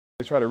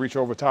Try to reach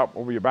over top,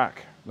 over your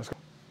back. Let's go.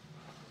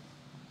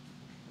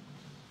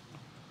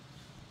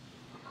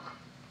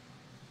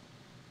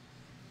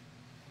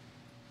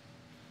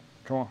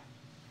 Come on.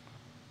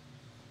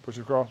 Push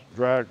it across,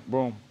 drag,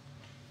 boom.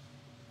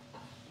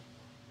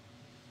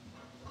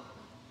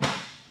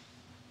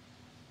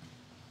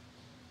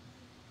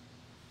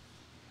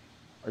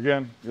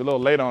 Again, you're a little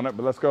late on it,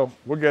 but let's go.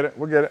 We'll get it,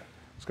 we'll get it.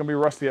 It's gonna be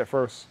rusty at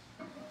first.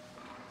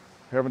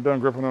 Haven't done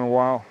gripping in a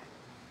while.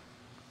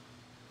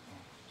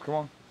 Come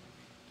on.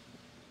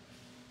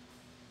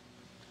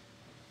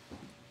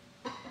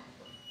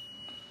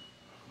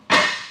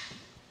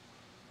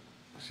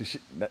 See,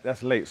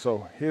 that's late.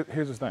 So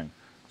here's the thing.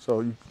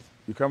 So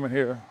you come in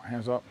here,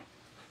 hands up,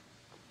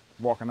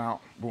 walking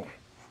out, boom.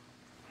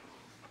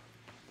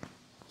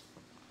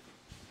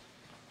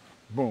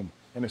 Boom.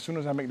 And as soon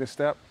as I make this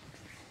step,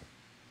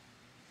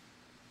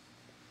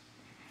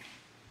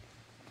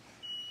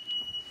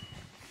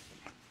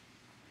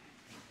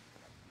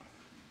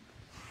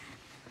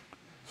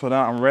 so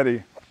now I'm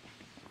ready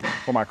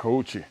for my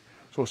kouchi.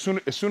 So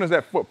as soon as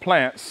that foot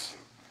plants,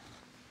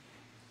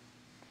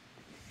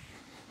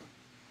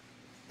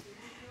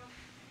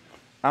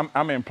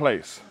 I'm in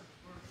place.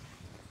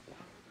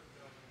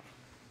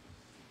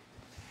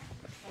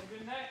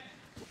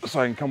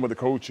 So I can come with the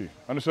kouchi.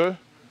 Understood?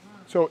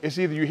 So it's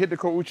either you hit the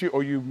kouchi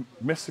or you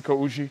miss the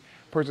kouchi.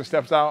 Person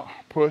steps out,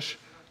 push,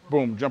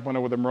 boom, jump on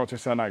there with the Morote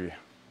Sanagi.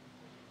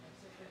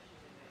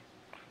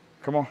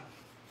 Come on.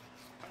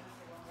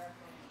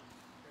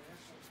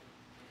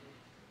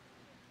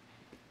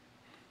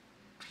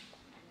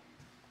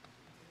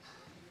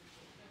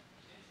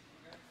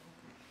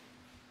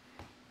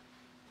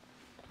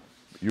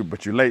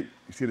 But you're late.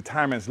 You see the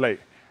timing's late.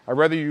 I'd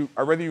rather you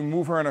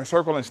move her in a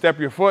circle and step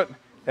your foot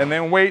and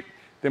then wait,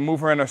 than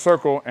move her in a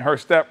circle and her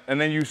step and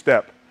then you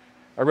step.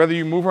 I'd rather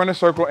you move her in a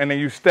circle and then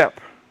you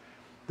step.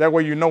 That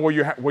way you know where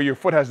your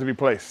foot has to be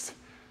placed.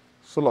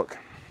 So look.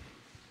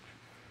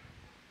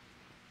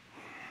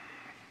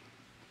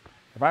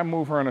 If I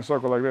move her in a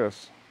circle like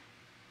this,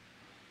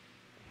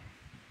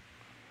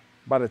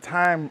 by the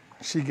time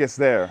she gets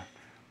there,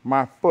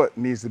 my foot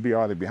needs to be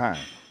already behind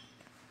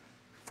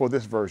for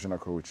this version of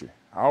kouchi.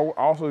 I'll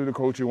also do the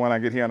kouchi when I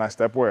get here and I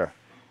step where?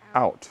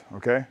 Out,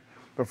 okay?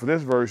 But for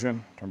this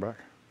version, turn back.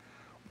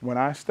 When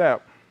I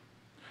step,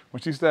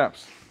 when she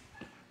steps,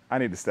 I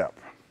need to step.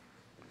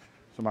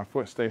 So my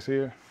foot stays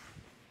here.